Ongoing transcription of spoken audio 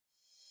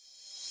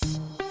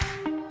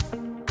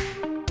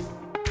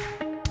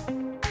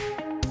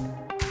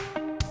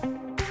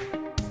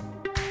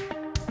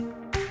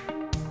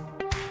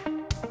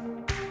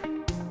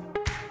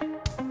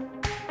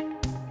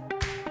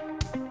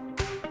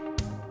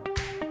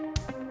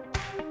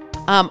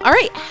All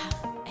right.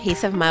 Hey,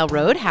 7 Mile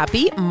Road.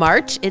 Happy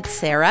March. It's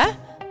Sarah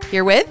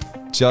here with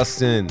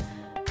Justin.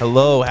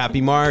 Hello.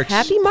 Happy March.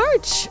 Happy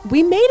March.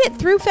 We made it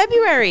through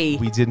February.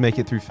 We did make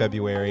it through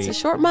February. It's a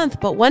short month,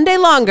 but one day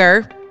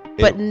longer.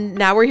 But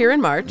now we're here in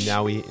March.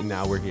 Now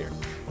we're here.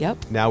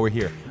 Yep. Now we're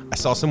here. I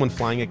saw someone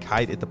flying a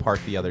kite at the park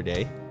the other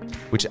day,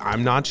 which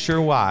I'm not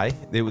sure why.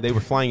 They were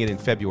flying it in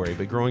February,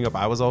 but growing up,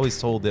 I was always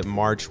told that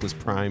March was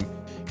prime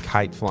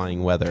kite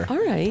flying weather.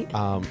 All right.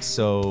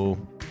 So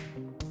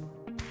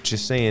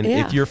just saying,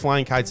 if you're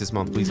flying kites this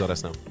month, please let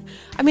us know.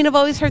 I mean, I've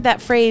always heard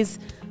that phrase,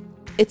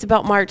 it's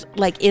about March,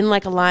 like in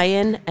like a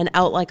lion and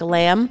out like a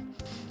lamb.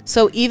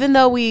 So even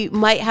though we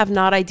might have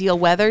not ideal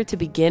weather to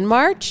begin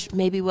March,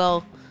 maybe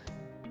we'll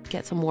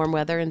get some warm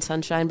weather and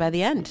sunshine by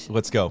the end.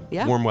 Let's go.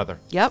 Yeah. Warm weather.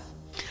 Yep.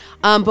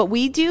 But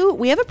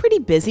we have a pretty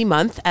busy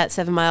month at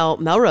 7 Mile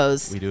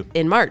Melrose. We do.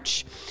 In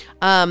March.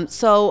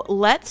 So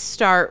let's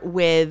start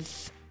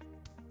with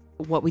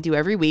what we do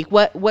every week.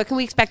 What can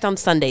we expect on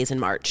Sundays in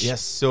March?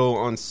 Yes. So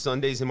on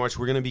Sundays in March,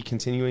 we're going to be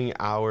continuing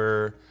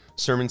our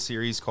sermon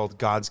series called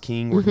God's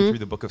King, working through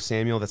the book of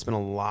Samuel. That's been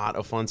a lot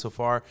of fun so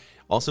far.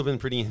 Also been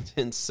pretty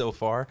intense so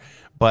far,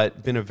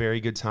 but been a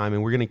very good time,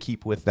 and we're going to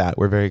keep with that.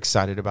 We're very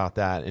excited about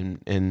that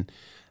and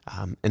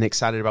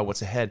excited about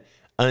what's ahead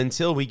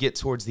until we get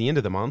towards the end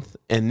of the month,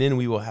 and then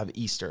we will have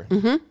Easter.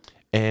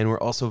 And we're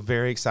also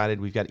very excited.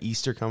 We've got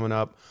Easter coming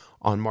up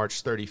on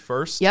March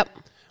 31st. Yep.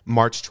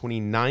 March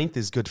 29th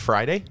is Good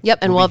Friday. Yep,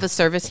 and we'll have a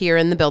service here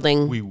in the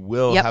building. We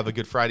will have a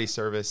Good Friday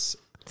service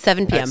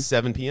 7 p.m. At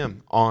 7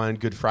 p.m. on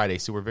Good Friday.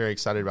 So we're very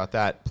excited about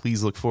that.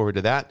 Please look forward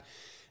to that.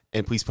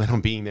 And please plan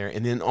on being there.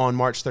 And then on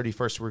March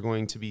 31st, we're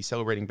going to be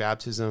celebrating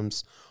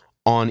baptisms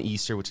on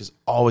Easter, which is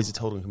always a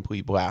total and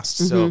complete blast.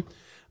 So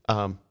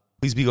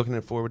please be looking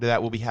forward to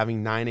that. We'll be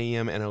having 9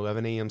 a.m. and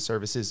 11 a.m.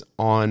 services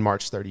on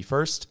March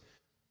 31st.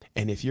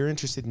 And if you're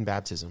interested in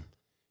baptism,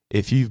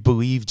 if you've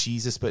believed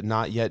Jesus but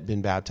not yet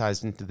been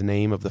baptized into the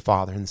name of the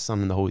Father and the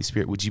Son and the Holy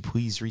Spirit, would you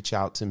please reach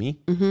out to me,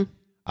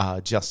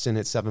 Justin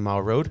at 7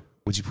 Mile Road?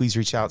 Would you please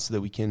reach out so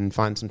that we can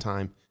find some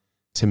time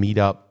to meet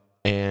up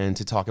and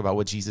to talk about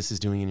what Jesus is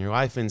doing in your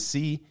life and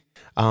see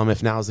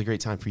if now is a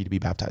great time for you to be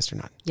baptized or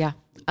not. Yeah.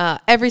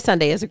 Every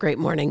Sunday is a great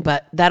morning,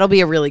 but that'll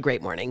be a really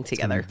great morning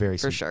together very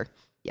for sweet. sure.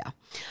 Yeah.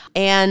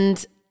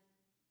 And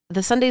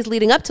the Sundays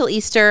leading up till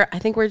Easter, I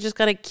think we're just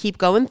going to keep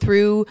going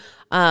through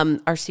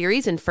our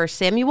series in 1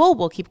 Samuel.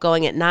 We'll keep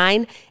going at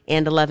 9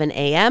 and 11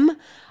 a.m.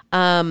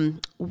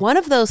 One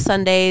of those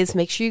Sundays,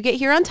 make sure you get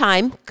here on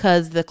time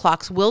because the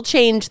clocks will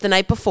change the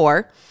night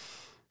before.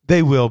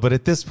 They will, but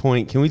at this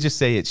point, can we just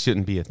say it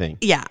shouldn't be a thing?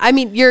 Yeah, I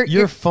mean,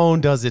 your phone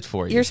does it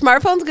for you. Your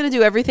smartphone's going to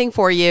do everything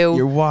for you.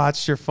 Your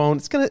watch, your phone,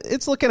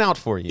 it's looking out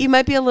for you. You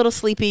might be a little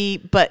sleepy,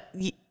 but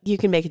you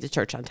can make it to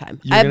church on time.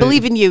 I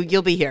believe in you.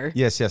 You'll be here.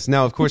 Yes.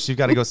 Now, of course, you've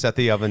got to go set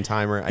the oven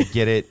timer. I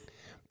get it,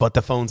 but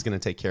the phone's going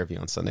to take care of you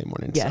on Sunday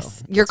morning. Yes,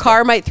 so your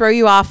car might throw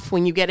you off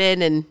when you get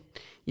in and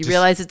you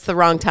realize it's the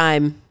wrong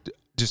time.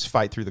 Just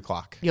fight through the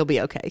clock. You'll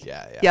be okay.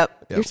 Yeah.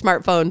 Yep. Your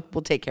smartphone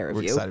will take care of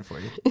you. We're excited for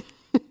you.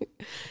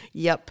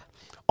 Yep.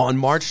 On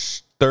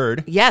March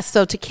 3rd. Yes.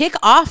 So to kick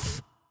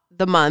off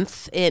the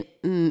month,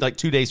 like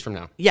 2 days from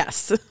now.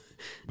 Yes.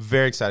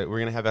 Very excited. We're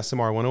going to have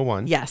SMR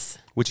 101. Yes.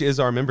 Which is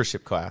our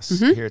membership class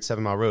here at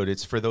 7 Mile Road.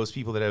 It's for those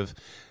people that have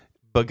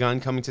begun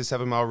coming to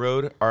 7 Mile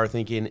Road, are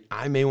thinking,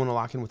 I may want to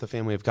lock in with the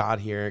family of God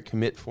here,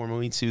 commit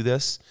formally to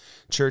this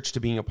church, to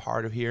being a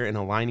part of here and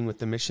aligning with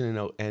the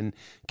mission and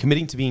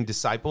committing to being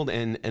discipled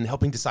and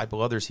helping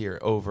disciple others here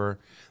over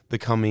the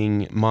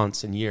coming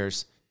months and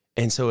years.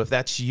 And so if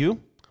that's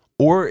you,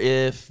 or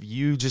if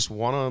you just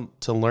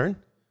want to learn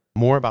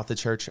more about the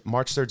church,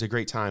 March 3rd is a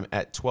great time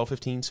at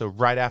 12:15, so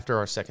right after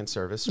our second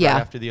service, right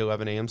after the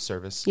 11 a.m.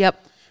 service.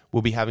 Yep.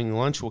 We'll be having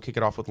lunch. We'll kick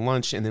it off with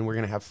lunch, and then we're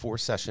going to have 4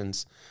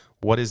 sessions.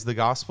 What is the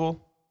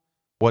gospel?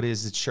 What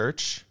is the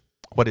church?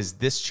 What is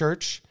this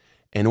church?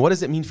 And what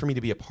does it mean for me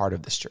to be a part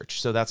of this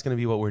church? So that's going to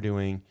be what we're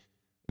doing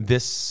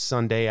this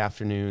Sunday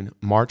afternoon,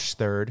 March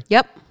 3rd.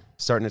 Yep.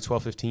 Starting at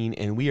 12:15,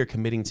 and we are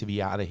committing to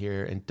be out of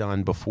here and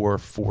done before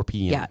 4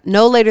 p.m. Yeah,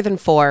 no later than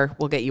 4,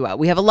 we'll get you out.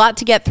 We have a lot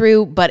to get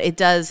through, but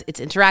it's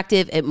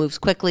interactive, it moves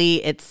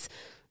quickly, it's,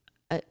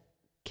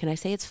 can I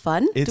say it's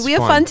fun? It's do we have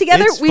fun. fun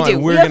together? It's we fun. do.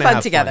 We're we have gonna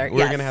fun together.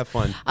 We're going to have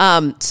fun.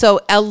 So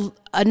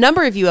a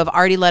number of you have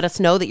already let us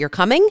know that you're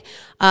coming.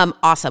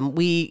 Awesome.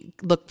 We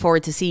look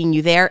forward to seeing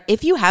you there.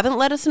 If you haven't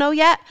let us know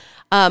yet,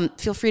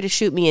 feel free to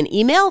shoot me an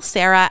email,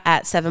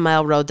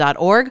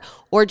 sarah@7mileroad.org,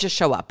 or just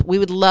show up. We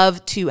would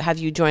love to have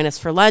you join us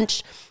for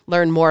lunch,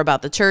 learn more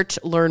about the church,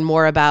 learn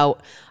more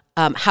about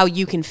how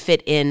you can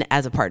fit in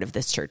as a part of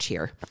this church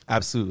here.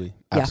 Absolutely.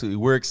 Yeah.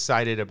 We're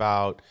excited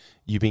about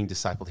you being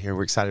discipled here.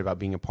 We're excited about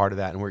being a part of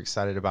that, and we're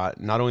excited about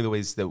not only the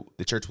ways that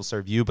the church will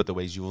serve you, but the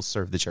ways you will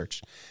serve the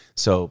church.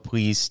 So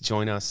please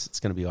join us.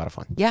 It's going to be a lot of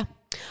fun. Yeah.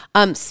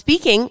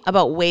 Speaking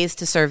about ways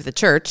to serve the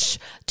church,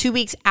 2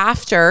 weeks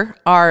after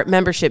our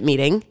membership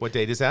meeting. What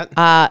date is that?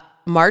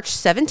 March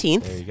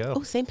 17th. There you go.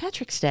 Oh, St.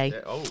 Patrick's Day.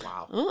 Oh,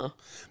 wow.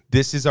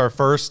 This is our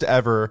first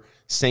ever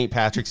St.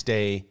 Patrick's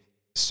Day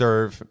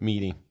serve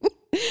meeting.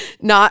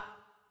 Not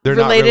They're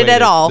related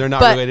at all. They're not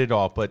but related at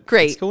all, but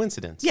great. It's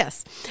coincidence.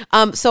 Yes.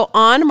 So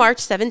on March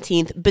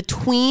 17th,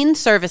 between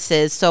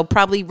services, so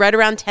probably right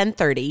around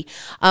 10:30,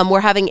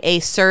 we're having a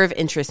serve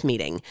interest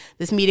meeting.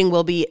 This meeting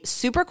will be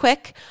super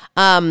quick,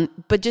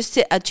 but just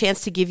a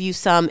chance to give you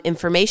some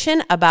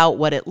information about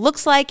what it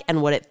looks like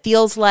and what it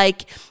feels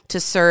like to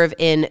serve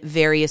in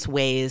various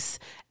ways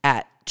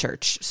at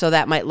church. So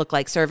that might look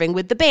like serving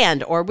with the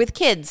band or with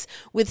kids,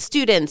 with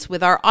students,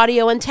 with our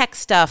audio and tech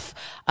stuff,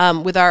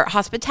 with our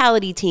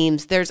hospitality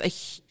teams.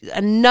 There's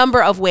a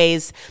number of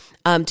ways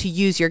to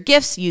use your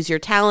gifts, use your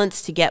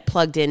talents to get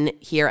plugged in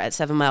here at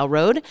 7 Mile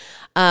Road.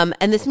 And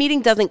this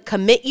meeting doesn't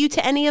commit you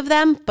to any of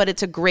them, but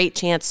it's a great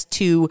chance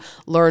to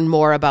learn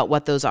more about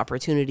what those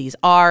opportunities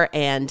are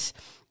and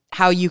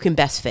how you can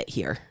best fit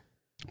here.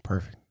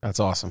 Perfect. That's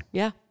awesome.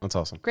 Yeah. That's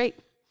awesome. Great.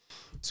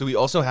 So we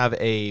also have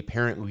a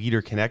Parent Leader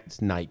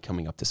Connect night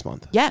coming up this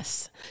month.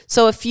 Yes.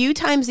 So a few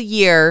times a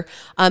year,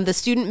 the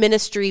student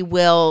ministry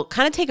will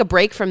kind of take a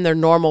break from their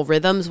normal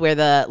rhythms where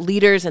the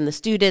leaders and the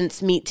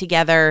students meet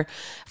together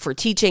for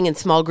teaching in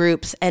small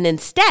groups. And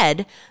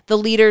instead, the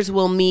leaders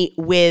will meet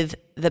with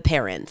the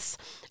parents.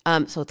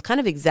 So it's kind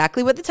of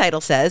exactly what the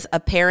title says,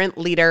 a Parent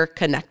Leader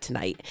Connect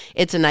night.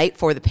 It's a night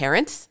for the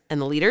parents and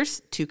the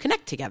leaders to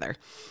connect together.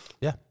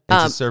 Yeah.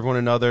 And to serve one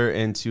another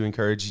and to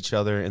encourage each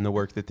other in the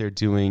work that they're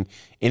doing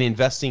and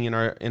investing in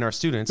our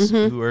students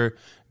who are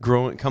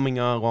coming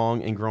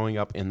along and growing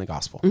up in the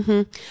gospel.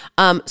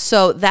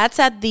 So that's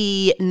at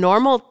the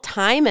normal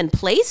time and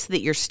place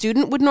that your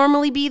student would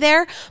normally be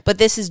there, but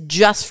this is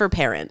just for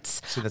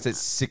parents. So that's at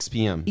 6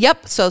 p.m.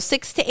 Yep. So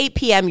 6 to 8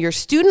 p.m. Your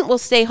student will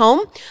stay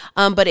home.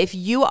 But if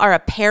you are a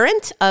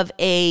parent of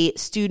a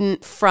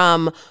student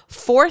from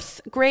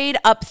 4th grade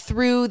up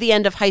through the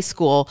end of high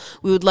school,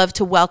 we would love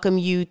to welcome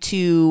you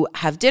to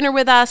have dinner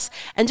with us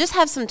and just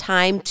have some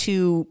time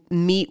to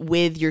meet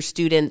with your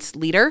student's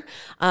leader,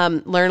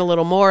 learn a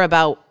little more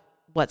about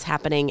what's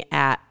happening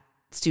at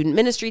student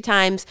ministry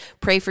times,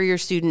 pray for your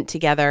student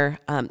together.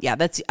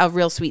 That's a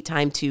real sweet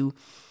time to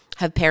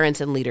have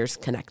parents and leaders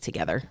connect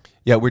together.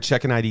 Yeah, we're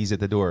checking IDs at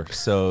the door,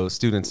 so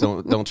students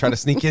don't try to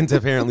sneak into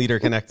Parent Leader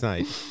Connect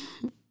night.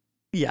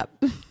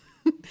 Yep.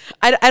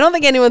 I don't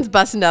think anyone's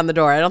busting down the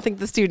door. I don't think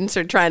the students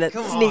are trying to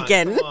sneak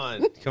in.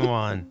 Come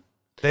on.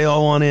 They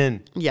all want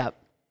in. Yep.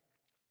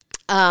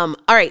 All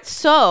right.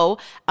 So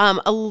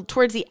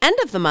towards the end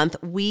of the month,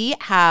 we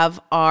have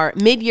our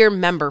mid-year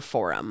member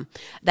forum.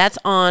 That's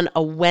on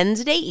a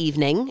Wednesday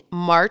evening,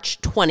 March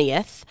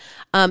 20th.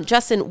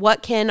 Justin,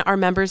 what can our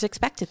members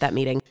expect at that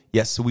meeting?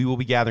 Yes. So we will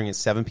be gathering at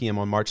 7 p.m.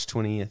 on March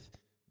 20th.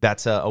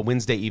 That's a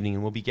Wednesday evening,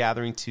 and we'll be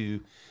gathering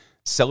to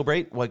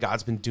celebrate what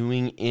God's been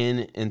doing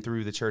in and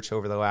through the church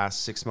over the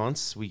last 6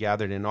 months. We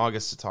gathered in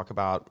August to talk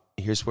about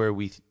here's where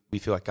we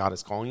feel like God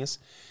is calling us,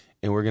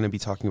 and we're going to be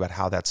talking about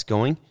how that's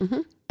going.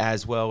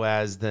 As well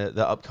as the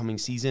upcoming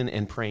season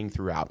and praying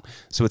throughout.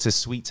 So it's a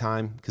sweet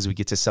time because we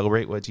get to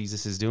celebrate what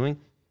Jesus is doing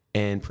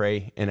and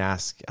pray and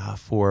ask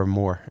for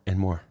more and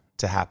more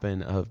to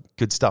happen of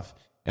good stuff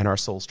and our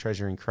souls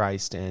treasuring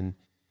Christ and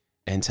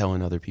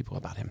telling other people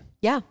about him.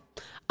 Yeah.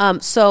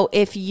 So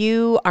if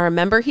you are a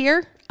member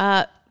here,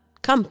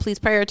 come, please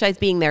prioritize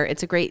being there.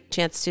 It's a great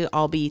chance to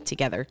all be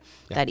together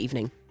that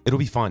evening. It'll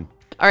be fun.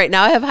 All right.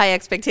 Now I have high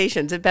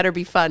expectations. It better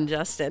be fun,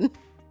 Justin.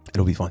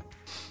 It'll be fun.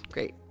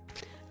 Great.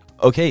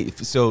 Okay,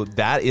 so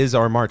that is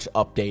our March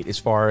update as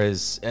far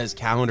as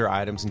calendar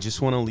items, and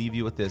just want to leave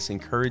you with this,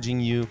 encouraging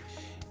you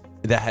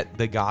that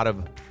the God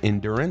of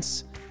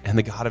endurance and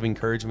the God of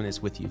encouragement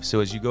is with you.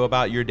 So as you go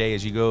about your day,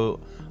 as you go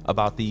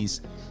about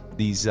these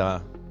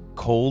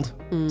cold,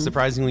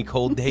 surprisingly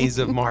cold days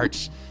of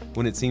March,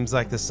 when it seems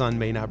like the sun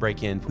may not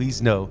break in,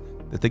 please know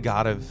that the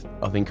God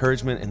of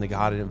encouragement and the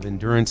God of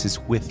endurance is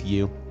with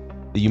you,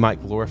 that you might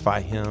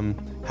glorify him,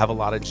 have a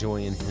lot of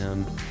joy in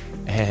him,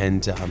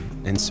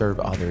 and serve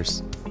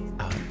others.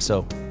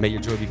 So may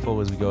your joy be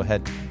full as we go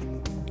ahead.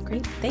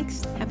 Great.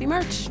 Thanks. Happy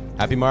March.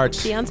 Happy March.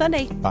 See you on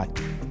Sunday. Bye.